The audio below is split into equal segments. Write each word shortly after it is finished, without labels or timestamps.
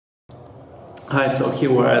Hi, so here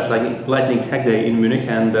we're at Lightning Hackday in Munich,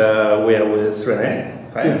 and we are with Rene.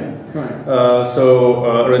 Hi. Yeah.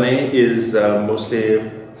 Hi. Rene is mostly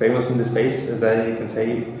famous in this space, as I can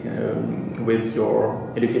say, with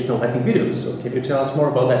your educational lightning videos. So can you tell us more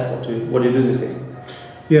about that? What do you do in this space?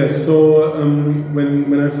 Yeah, so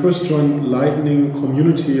when I first joined Lightning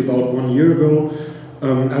community about 1 year ago,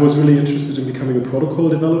 I was really interested in becoming a protocol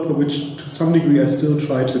developer, which to some degree I still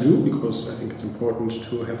try to do, because I think it's important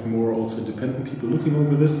to have more also independent people looking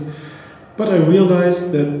over this. But I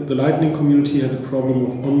realized that the Lightning community has a problem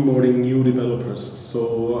of onboarding new developers.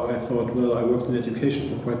 So I thought, well, I worked in education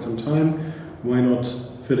for quite some time, why not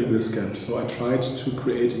filling this gap? So I tried to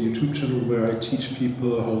create a YouTube channel where I teach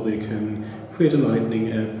people how they can create a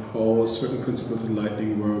Lightning app, how certain principles in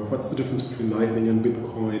Lightning work, what's the difference between Lightning and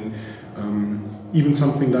Bitcoin, even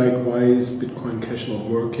something like why is Bitcoin Cash not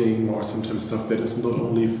working, or sometimes stuff that is not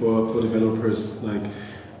only for developers, like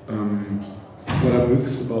what are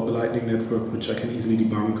myths about the Lightning Network, which I can easily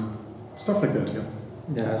debunk, stuff like that, yeah.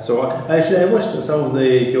 Yeah, so actually I watched some of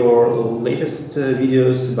your latest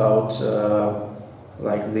videos about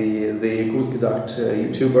like the Kurzgesagt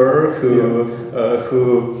YouTuber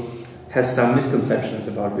who has some misconceptions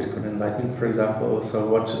about Bitcoin and Lightning, for example. So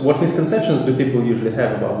what misconceptions do people usually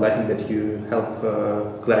have about Lightning that you help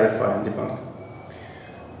clarify and debunk?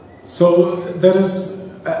 So that is,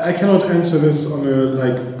 I cannot answer this on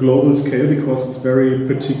a global scale because it's very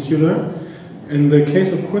particular. In the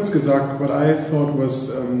case of Kurzgesagt, what I thought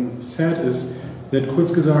was sad is that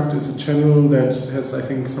Kurzgesagt is a channel that has, I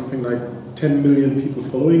think, something like 10 million people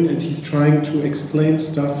following, and he's trying to explain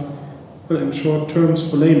stuff in short terms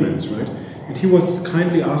for laymen, right? And he was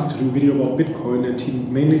kindly asked to do a video about Bitcoin, and he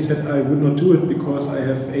mainly said, I would not do it because I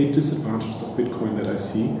have 8 disadvantages of Bitcoin that I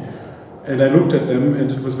see. And I looked at them, and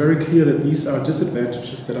it was very clear that these are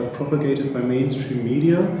disadvantages that are propagated by mainstream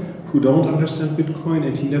media who don't understand Bitcoin,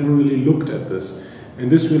 and he never really looked at this. And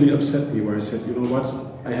this really upset me, where I said, you know what,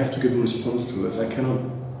 I have to give a response to this. I cannot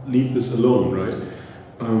leave this alone, right?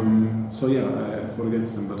 So yeah, I fought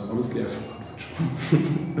against them, but honestly I forgot.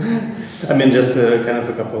 I mean, just kind of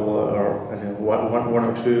a couple, or I don't know, one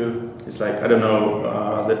or two. It's like, I don't know,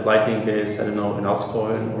 that Lightning is, I don't know, an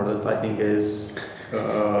altcoin, or that Lightning is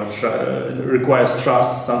requires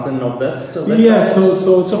trust, something of that. So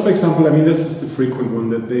for example, I mean, this is a frequent one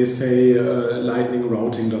that they say Lightning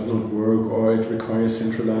routing does not work, or it requires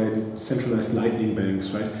centralized Lightning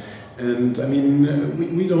banks, right? And I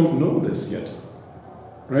mean, we don't know this yet,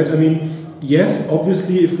 right? I mean, yes,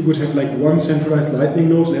 obviously, if we would have like one centralized Lightning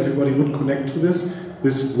node and everybody would connect to this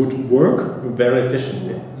would work very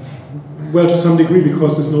efficiently. Well, to some degree,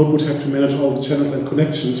 because this node would have to manage all the channels and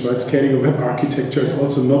connections, right? Scaling a web architecture is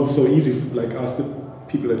also not so easy, like ask the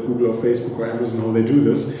people at Google or Facebook or Amazon how they do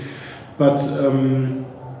this. But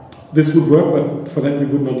this would work, but for that we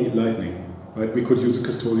would not need Lightning, right? We could use a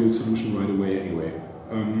custodial solution right away anyway.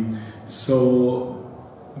 So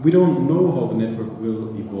we don't know how the network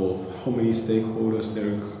will evolve, how many stakeholders there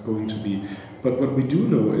is going to be. But what we do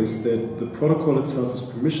know is that the protocol itself is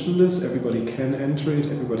permissionless, everybody can enter it,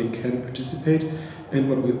 everybody can participate. And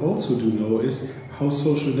what we also do know is how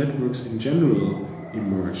social networks in general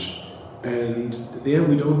emerge. And there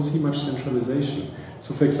we don't see much centralization.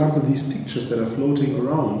 So for example, these pictures that are floating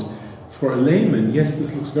around, for a layman, yes,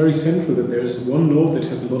 this looks very central, that there is one node that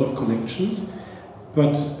has a lot of connections,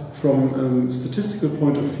 but from a statistical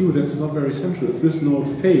point of view, that's not very central. If this node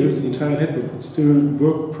fails, the entire network would still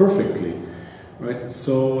work perfectly, right?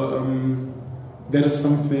 So that is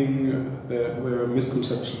something where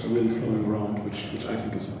misconceptions are really flowing around, which I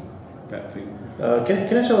think is a bad thing. Can you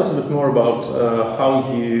tell us a bit more about how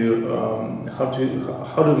to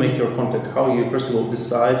make your content? How you first of all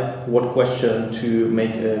decide what question to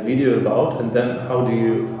make a video about, and then how do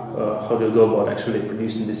you go about actually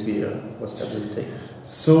producing this video? What steps do you take?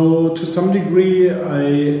 So to some degree,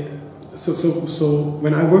 so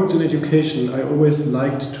when I worked in education, I always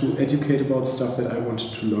liked to educate about stuff that I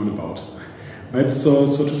wanted to learn about, right? So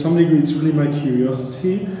to some degree, it's really my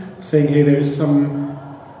curiosity, saying, hey, there is some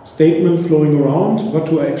statement flowing around. What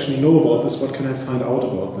do I actually know about this? What can I find out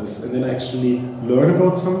about this? And then I actually learn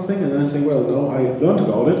about something, and then I say, well, now I learned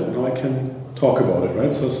about it, now I can talk about it,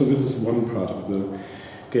 right? So this is one part of the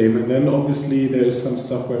game. And then obviously there is some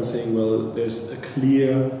stuff where I'm saying, well, there's a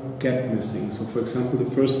clear gap missing. So for example, the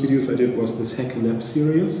first videos I did was this Hackday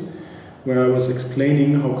series, where I was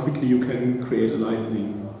explaining how quickly you can create a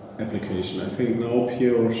Lightning application. I think now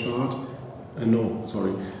Pierre Rochard,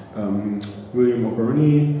 William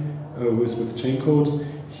O'Burney, who is with Chaincode,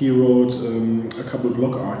 he wrote a couple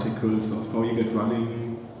blog articles of how you get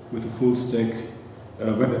running with a full stack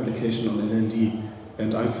web application on LND.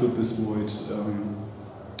 and I filled this void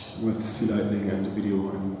with Sea Lightning and the video,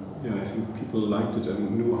 and yeah, I think people liked it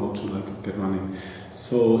and knew how to like get running.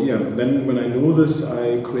 So yeah, then when I know this,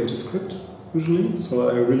 I create a script usually. So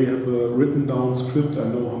I really have a written down script. I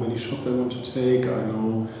know how many shots I want to take. I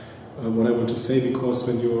know what I want to say, because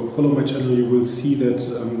when you follow my channel, you will see that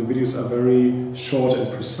the videos are very short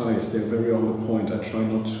and precise. They're very on the point. I try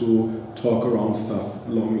not to talk around stuff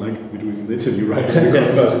long like we're doing in the interview, right?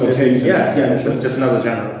 Because that's spontaneous. Yeah, it's just another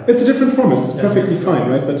genre. It's a different format. It's perfectly fine,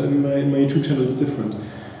 right? But in my YouTube channel, it's different.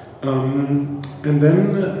 And then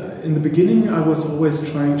in the beginning, I was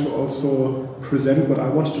always trying to also present what I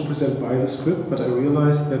wanted to present by the script, but I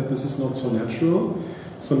realized that this is not so natural.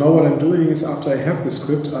 So now what I'm doing is, after I have the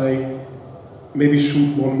script, I maybe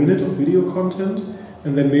shoot 1 minute of video content,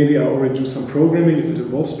 and then maybe I already do some programming. If it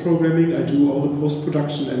involves programming, I do all the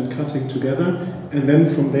post-production and cutting together, and then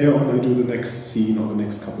from there on I do the next scene or the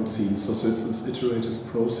next couple scenes. So it's this iterative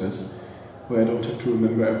process where I don't have to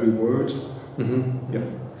remember every word. Mm-hmm. Yeah.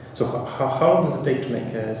 So how does it take to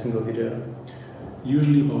make a single video?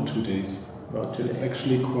 Usually about 2 days. About 2 days. It's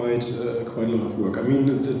actually quite a lot of work. I mean,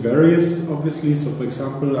 it varies obviously. So for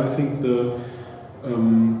example, I think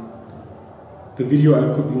the video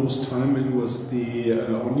I put most time in was the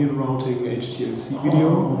onion routing HTLC video.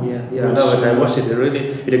 Oh, yeah. No, when I watched it,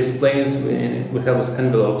 it explains with help of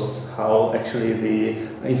envelopes how actually the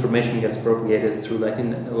information gets propagated through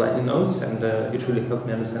lightning nodes, and it really helped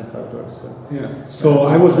me understand how it works. So. Yeah. So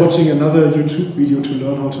I was watching another YouTube video to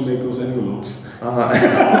learn how to make those envelopes.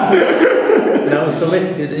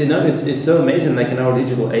 It's so amazing, like in our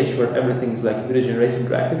digital age where everything is like video-generated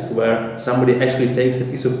graphics, where somebody actually takes a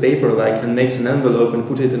piece of paper and makes an envelope and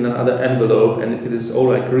put it in another envelope, and it is all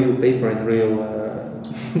like real paper in real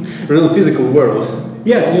real physical world.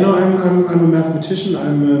 Yeah, I'm a mathematician,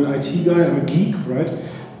 I'm an IT guy, I'm a geek, right?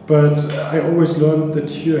 But I always learned that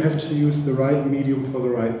you have to use the right medium for the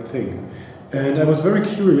right thing. And I was very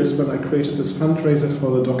curious when I created this fundraiser for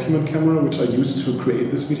the document camera, which I used to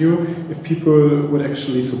create this video, if people would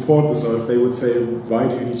actually support this, or if they would say, why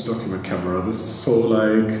do you need a document camera? This is so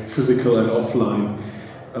like physical and offline.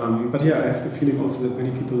 But yeah, I have the feeling also that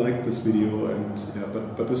many people liked this video, and yeah,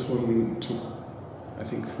 but this one took, I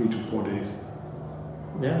think, 3 to 4 days.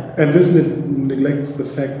 Yeah. And this neglects the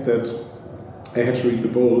fact that I had to read the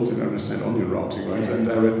bowls and understand onion routing, right?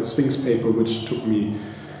 And I read the Sphinx paper, which took me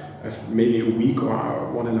maybe a week or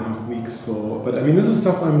 1.5 weeks. So, but I mean, this is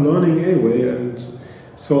stuff I'm learning anyway, and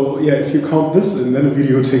so yeah, if you count this in, then a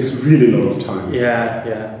video takes really a lot of time.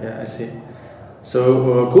 Yeah, I see.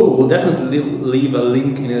 So cool. We'll definitely leave a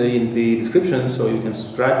link in the description so you can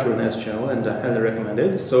subscribe to Rene's channel, and I highly recommend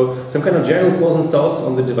it. So some kind of general closing thoughts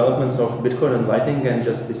on the developments of Bitcoin and Lightning and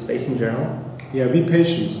just the space in general. Yeah, be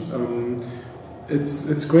patient.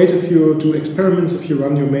 It's great if you do experiments, if you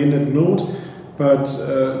run your mainnet node. But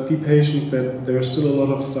be patient, that there's still a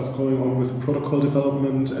lot of stuff going on with the protocol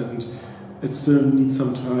development, and it still needs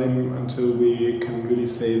some time until we can really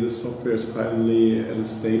say this software is finally at a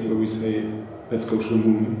state where we say, let's go to the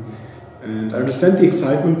moon. And I understand the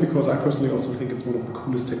excitement, because I personally also think it's one of the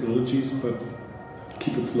coolest technologies, but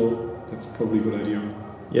keep it slow. That's probably a good idea.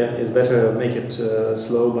 Yeah, it's better make it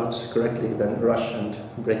slow but correctly than rush and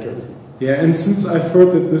break everything. Yeah, and since I've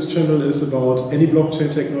heard that this channel is about any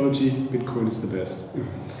blockchain technology, Bitcoin is the best.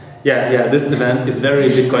 Yeah, this event is very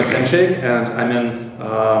Bitcoin centric, and I mean,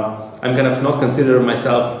 I'm kind of not consider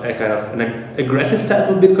myself a kind of an aggressive type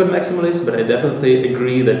of Bitcoin maximalist, but I definitely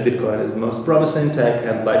agree that Bitcoin is the most promising tech,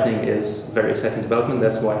 and Lightning is very exciting development.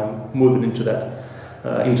 That's why I'm moving into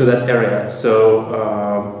that area.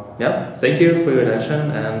 So yeah, thank you for your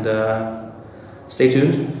attention, and stay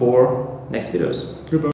tuned for next videos.